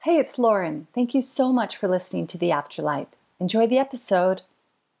Hey, it's Lauren. Thank you so much for listening to The Afterlight. Enjoy the episode.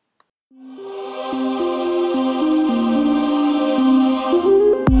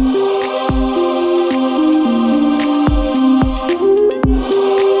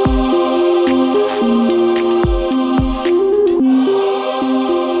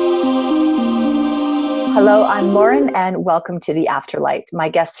 Hello, I'm Lauren, and welcome to The Afterlight. My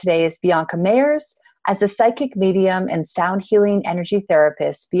guest today is Bianca Mayers. As a psychic medium and sound healing energy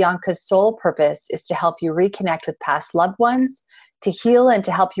therapist, Bianca's sole purpose is to help you reconnect with past loved ones, to heal and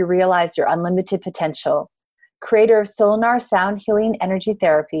to help you realize your unlimited potential. Creator of Sonar Sound Healing Energy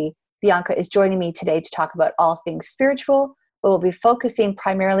Therapy, Bianca is joining me today to talk about all things spiritual, but we'll be focusing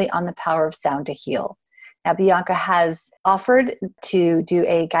primarily on the power of sound to heal. Now, Bianca has offered to do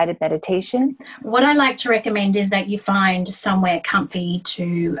a guided meditation. What I like to recommend is that you find somewhere comfy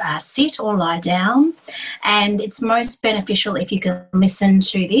to sit or lie down, and it's most beneficial if you can listen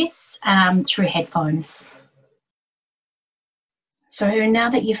to this through headphones. So now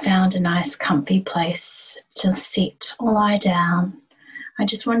that you've found a nice comfy place to sit or lie down, I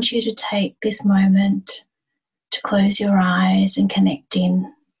just want you to take this moment to close your eyes and connect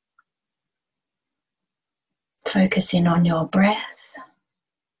in. Focus in on your breath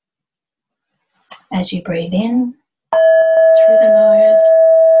as you breathe in through the nose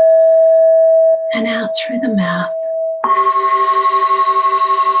and out through the mouth.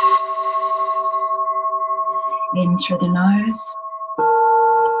 In through the nose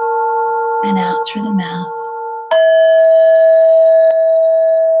and out through the mouth.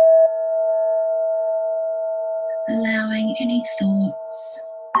 Allowing any thoughts,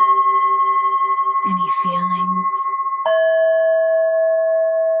 any feelings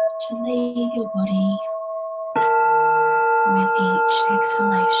to leave your body with each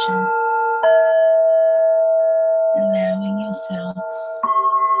exhalation, allowing yourself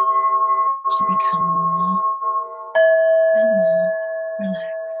to become more and more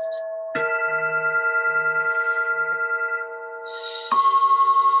relaxed.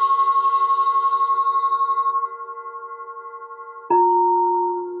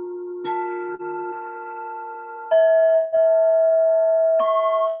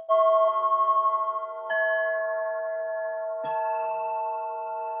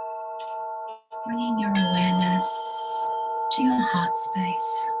 Bringing your awareness to your heart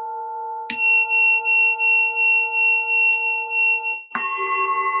space.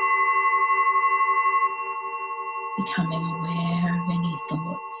 Becoming aware of any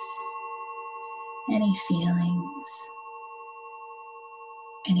thoughts, any feelings,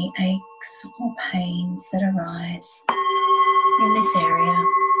 any aches or pains that arise in this area.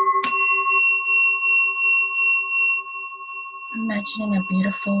 Imagining a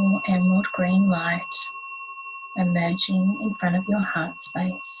beautiful emerald green light emerging in front of your heart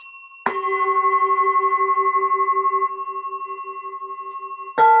space.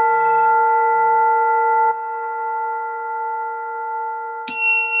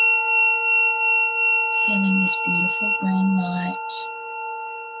 Feeling this beautiful green light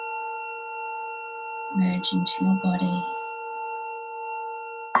merge into your body.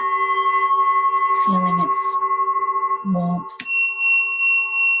 Feeling its warmth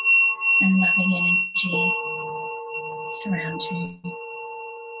and loving energy surround you.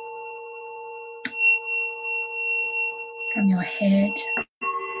 From your head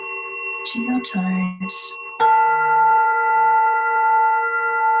to your toes.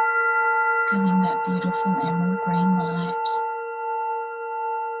 Feeling that beautiful emerald green light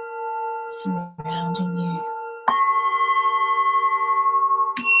surrounding you.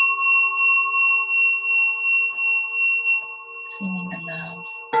 Feeling the love,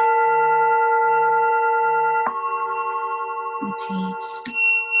 the peace,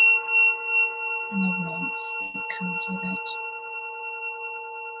 and the warmth that comes with it.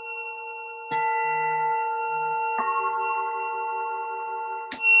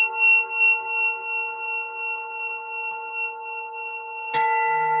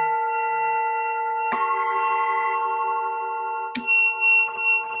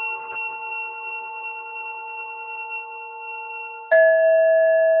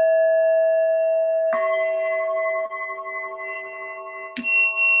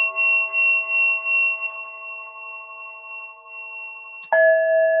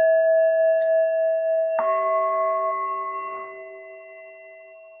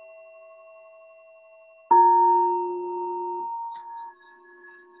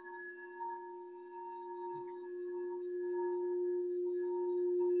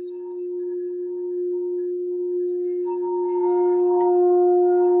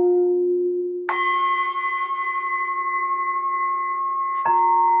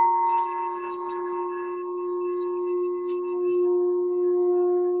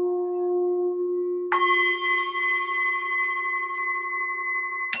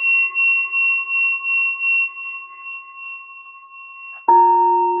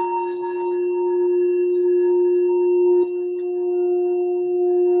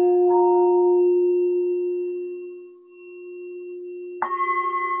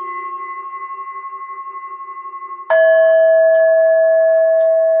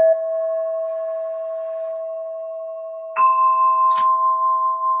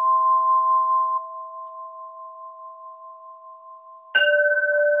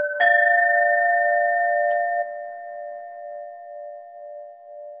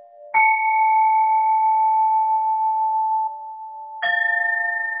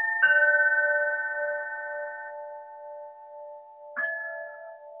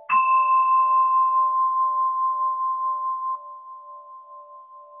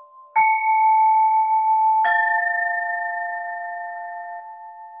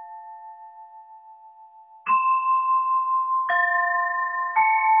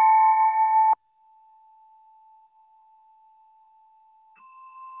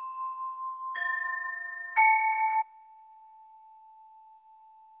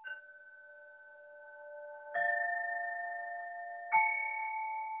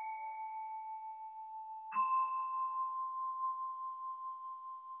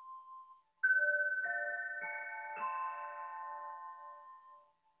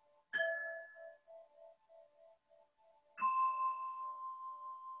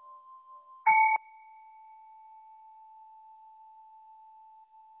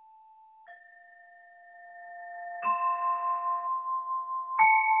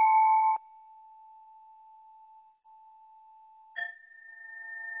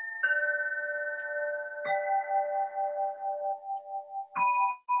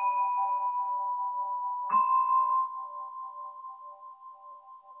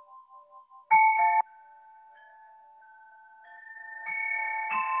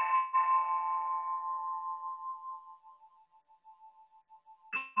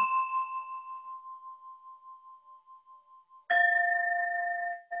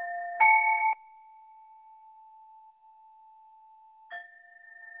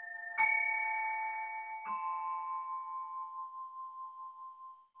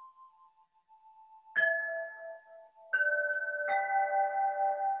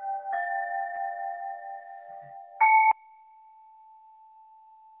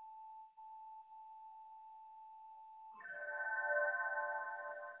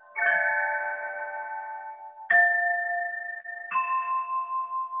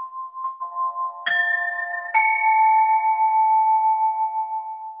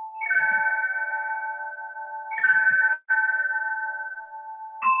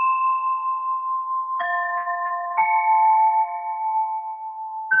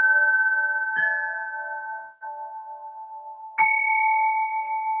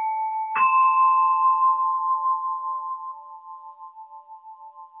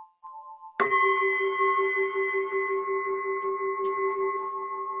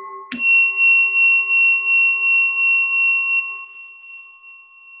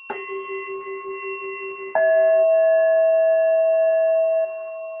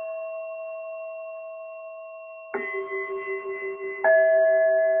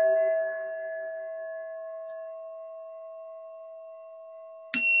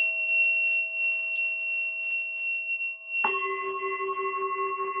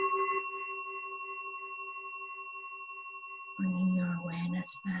 Bringing your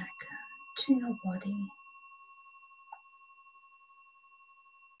awareness back to your body,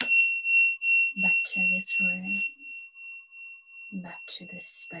 back to this room, back to this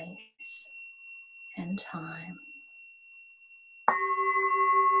space and time.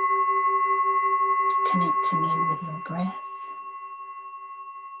 Connecting in with your breath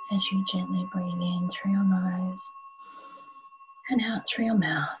as you gently breathe in through your nose and out through your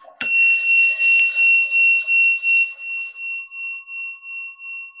mouth.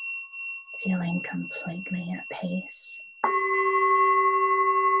 Feeling completely at peace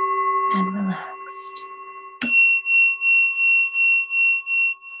and relaxed.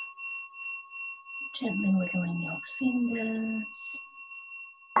 Gently wiggling your fingers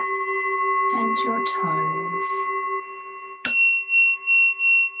and your toes.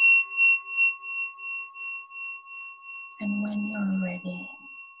 And when you're ready,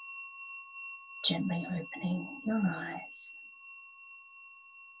 gently opening your eyes.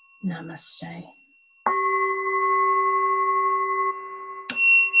 Namaste.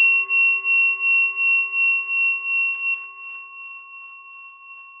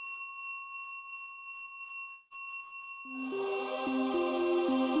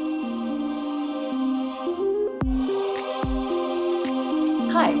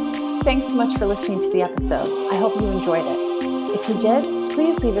 Hi, thanks so much for listening to the episode. I hope you enjoyed it. If you did,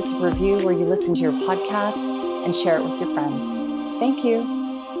 please leave us a review where you listen to your podcasts and share it with your friends. Thank you.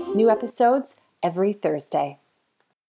 New episodes every Thursday.